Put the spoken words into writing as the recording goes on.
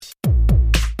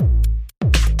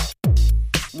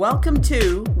Welcome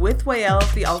to With Wael,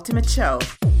 the Ultimate Show.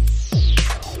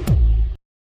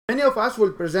 Many of us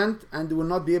will present and will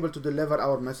not be able to deliver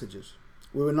our messages.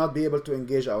 We will not be able to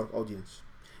engage our audience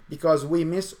because we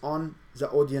miss on the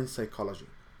audience psychology.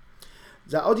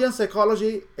 The audience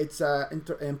psychology, it's an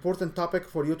important topic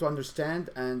for you to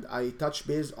understand, and I touch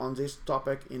base on this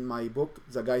topic in my book,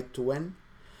 The Guide to Win.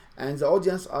 And the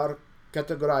audience are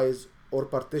categorized or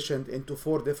partitioned into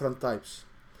 4 different types.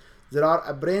 There are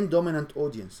a brain dominant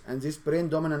audience, and this brain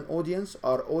dominant audience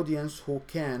are audience who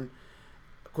can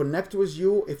connect with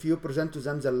you if you present to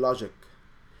them the logic.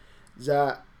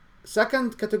 The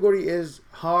second category is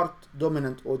heart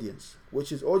dominant audience,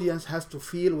 which is audience has to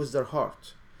feel with their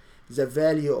heart the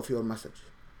value of your message.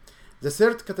 The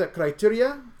third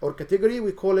criteria or category,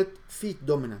 we call it feet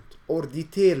dominant or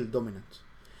detail dominant.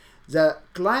 The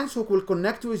clients who will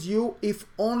connect with you if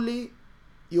only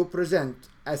you present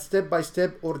a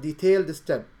step-by-step or detailed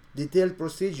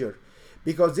procedure,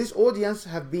 because this audience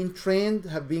have been trained,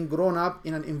 have been grown up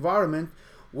in an environment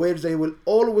where they will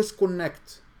always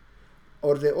connect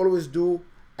or they always do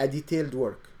a detailed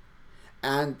work.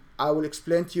 And I will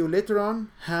explain to you later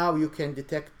on how you can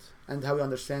detect and how you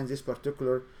understand this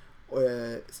particular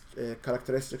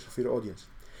characteristics of your audience.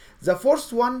 The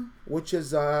first one, which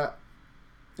is an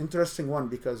interesting one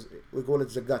because we call it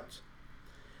the gut.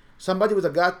 Somebody with a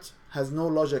gut has no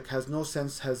logic, has no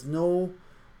sense, has no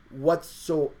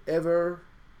whatsoever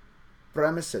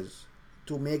premises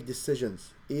to make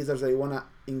decisions. Either they want to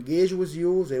engage with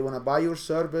you, they want to buy your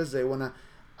service, they want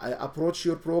to approach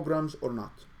your programs or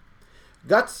not.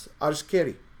 Guts are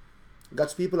scary.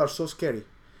 Guts people are so scary.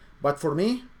 But for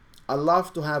me, I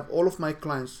love to have all of my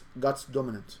clients guts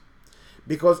dominant.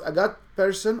 Because a gut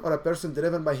person or a person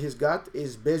driven by his gut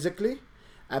is basically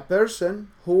a person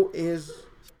who is...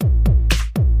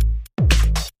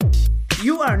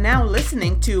 You are now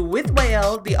listening to With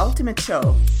Wael, the Ultimate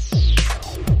Show.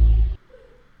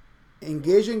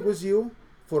 Engaging with you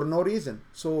for no reason.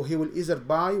 So he will either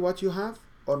buy what you have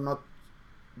or not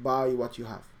buy what you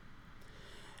have.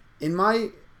 In my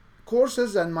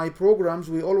courses and my programs,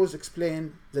 we always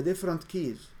explain the different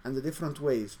keys and the different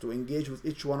ways to engage with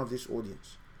each one of this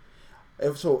audience.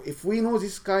 So if we know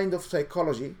this kind of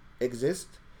psychology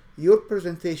exists, your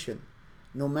presentation,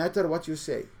 no matter what you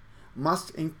say, must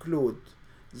include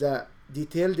the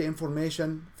detailed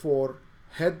information for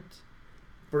head,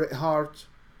 heart,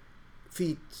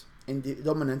 feet, and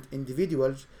dominant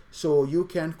individuals so you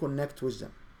can connect with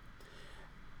them.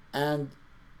 And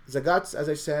the guts, as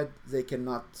I said, they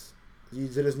cannot,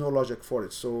 there is no logic for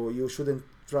it. So you shouldn't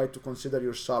try to consider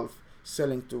yourself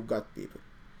selling to gut people.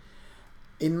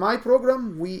 In my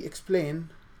program, we explain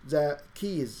the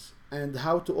keys and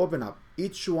how to open up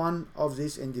each one of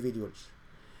these individuals.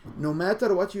 No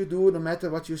matter what you do, no matter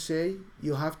what you say,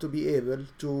 you have to be able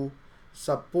to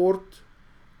support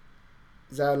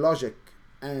the logic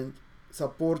and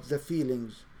support the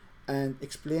feelings and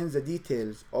explain the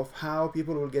details of how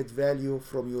people will get value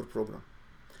from your program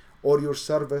or your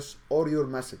service or your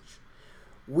message.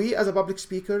 We as a public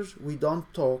speakers, we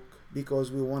don't talk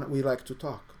because we like to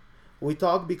talk. We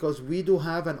talk because we do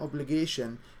have an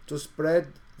obligation to spread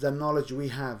the knowledge we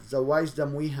have, the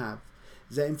wisdom we have,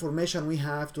 the information we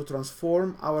have to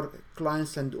transform our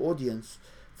clients and audience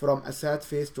from a sad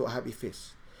face to a happy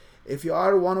face. If you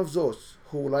are one of those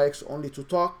who likes only to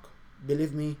talk,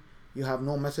 believe me, you have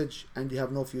no message and you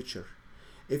have no future.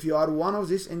 If you are one of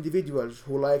these individuals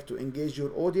who like to engage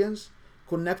your audience,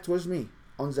 connect with me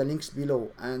on the links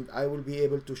below and I will be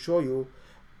able to show you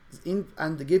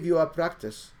and give you a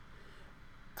practice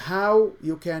how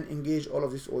you can engage all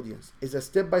of this audience. It's a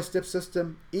step-by-step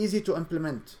system, easy to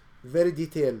implement, very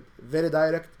detailed, very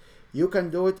direct. You can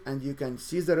do it and you can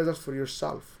see the results for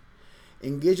yourself.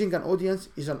 Engaging an audience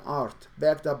is an art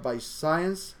backed up by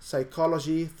science,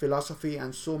 psychology, philosophy,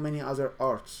 and so many other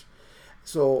arts.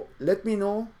 So let me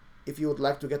know if you would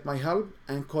like to get my help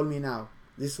and call me now.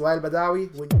 This is Wael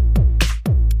Badawi.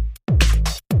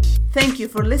 Thank you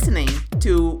for listening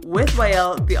to With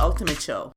Wael, the Ultimate Show.